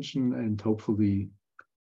your attention. And hopefully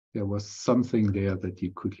there was something there that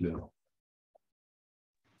you could learn.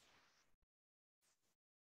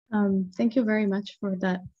 Thank you very much for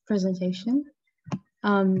that presentation.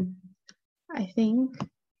 I think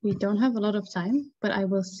we don't have a lot of time, but I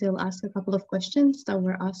will still ask a couple of questions that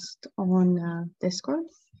were asked on Discord.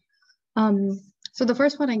 So the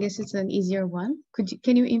first one, I guess it's an easier one.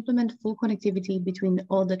 Can you implement full connectivity between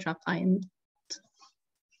all the trapped ions?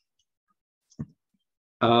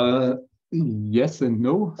 Yes and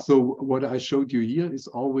no. So what I showed you here is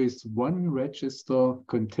always one register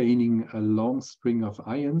containing a long string of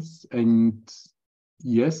ions. And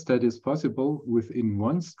yes, that is possible within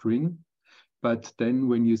one string. But then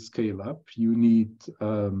when you scale up, you need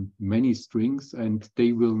many strings, and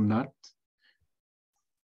they will not,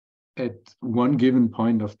 at one given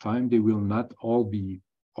point of time, they will not all be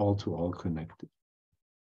all-to-all connected.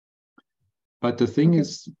 But the thing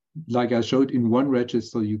is, like I showed, in one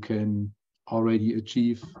register, you can already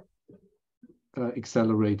achieve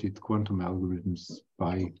accelerated quantum algorithms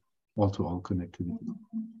by all-to-all connectivity.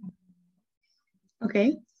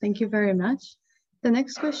 Okay, thank you very much. The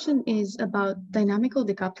next question is about dynamical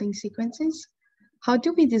decoupling sequences. How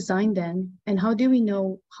do we design them, and how do we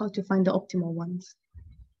know how to find the optimal ones?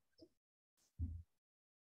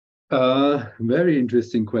 Very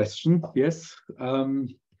interesting question. Yes.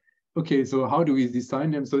 Okay, so how do we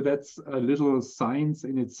design them? So that's a little science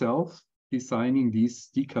in itself, designing these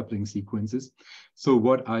decoupling sequences. So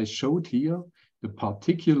what I showed here, the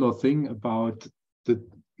particular thing about the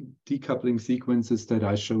decoupling sequences that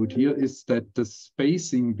I showed here is that the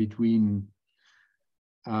spacing between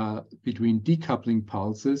decoupling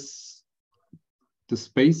pulses, the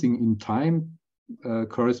spacing in time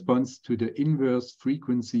corresponds to the inverse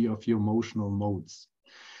frequency of your motional modes.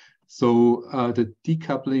 So the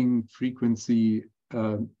decoupling frequency,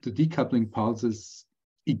 the decoupling pulses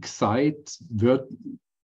excite the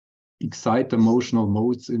motional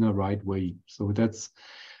modes in a right way. So that's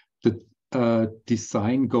the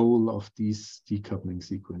design goal of these decoupling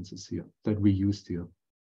sequences here that we used here.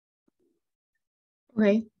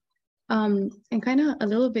 Okay, and kind of a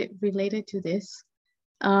little bit related to this,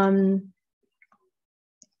 in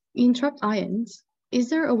trapped ions, is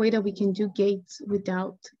there a way that we can do gates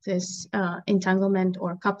without this entanglement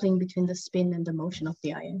or coupling between the spin and the motion of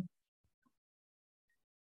the ion?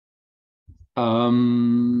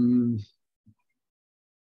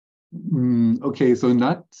 Okay, so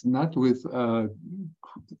not with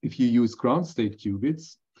if you use ground state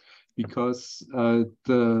qubits, because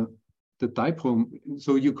the dipole,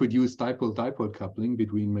 so you could use dipole-dipole coupling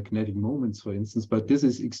between magnetic moments, for instance, but this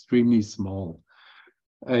is extremely small.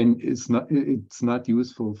 And it's not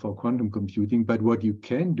useful for quantum computing, but what you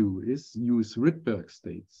can do is use Rydberg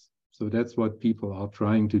states. So that's what people are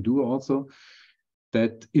trying to do also,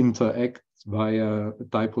 that interact via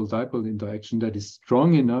dipole-dipole interaction that is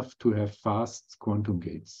strong enough to have fast quantum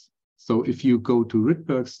gates. So if you go to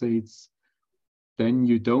Rydberg states, then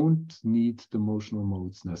you don't need the motional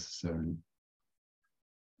modes necessarily.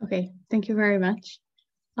 Okay, thank you very much.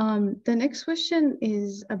 The next question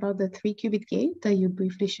is about the 3-qubit gate that you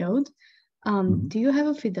briefly showed. Do you have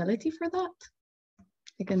a fidelity for that?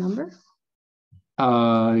 Like a number?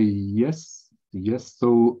 Yes.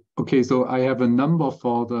 So okay, so I have a number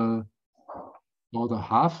for the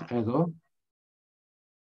half adder.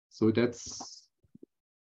 So that's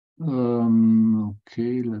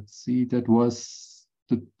okay. Let's see. That was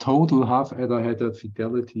the total half adder had a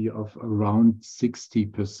fidelity of around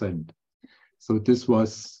 60%. So this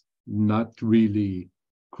was not really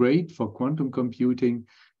great for quantum computing,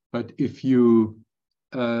 but if you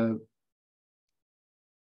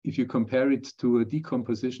compare it to a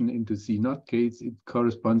decomposition into C0 gates, it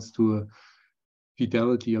corresponds to a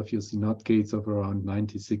fidelity of your C0 gates of around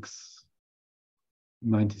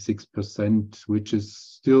 96%, which is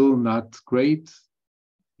still not great.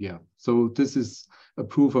 Yeah, so this is a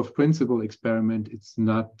proof of principle experiment. It's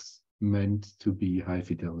not meant to be high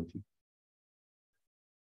fidelity.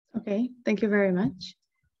 Okay, thank you very much.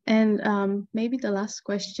 And maybe the last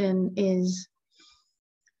question is,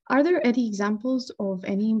 are there any examples of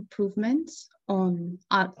any improvements on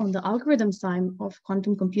the algorithm side of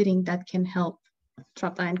quantum computing that can help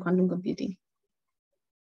trapped ion quantum computing?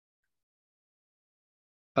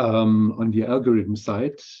 On the algorithm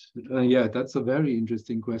side, yeah, that's a very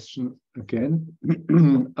interesting question again.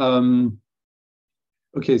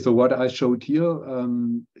 Okay, so what I showed here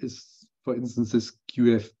is, for instance, this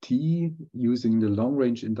QFT using the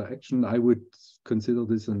long-range interaction. I would consider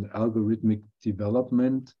this an algorithmic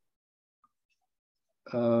development.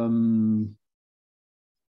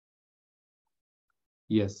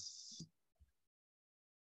 Yes.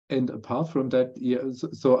 And apart from that, yeah,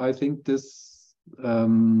 so I think this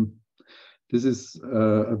is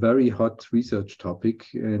a very hot research topic,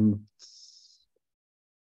 and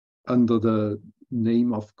under the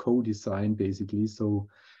name of co-design, basically. So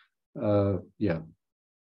yeah,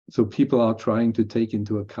 so people are trying to take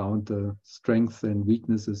into account the strengths and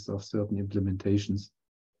weaknesses of certain implementations,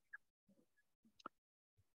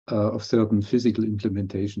 of certain physical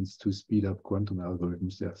implementations to speed up quantum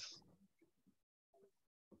algorithms. Yes.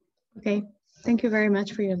 Okay, thank you very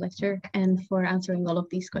much for your lecture and for answering all of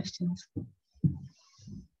these questions.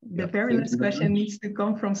 The very last question needs to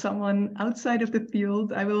come from someone outside of the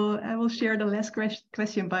field. I will share the last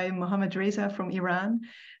question by Mohammad Reza from Iran.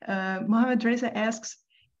 Mohammad Reza asks,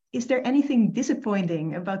 is there anything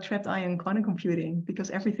disappointing about trapped ion quantum computing? Because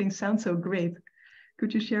everything sounds so great.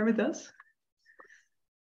 Could you share with us?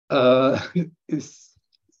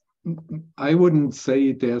 I wouldn't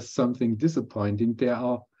say there's something disappointing. There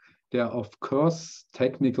are of course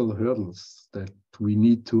technical hurdles that we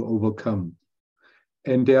need to overcome.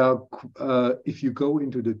 And there are, if you go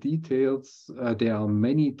into the details, there are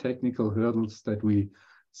many technical hurdles that we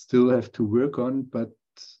still have to work on, but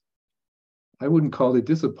I wouldn't call it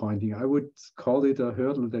disappointing. I would call it a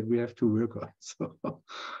hurdle that we have to work on. So.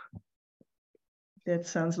 That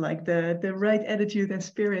sounds like the right attitude and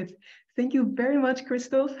spirit. Thank you very much,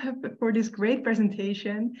 Christof, for this great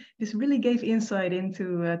presentation. This really gave insight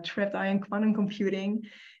into trapped ion quantum computing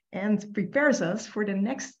and prepares us for the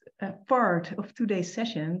next part of today's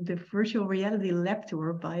session, the virtual reality lab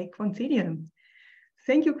tour by Quantinium.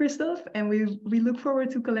 Thank you, Christof, and we look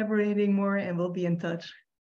forward to collaborating more and we'll be in touch.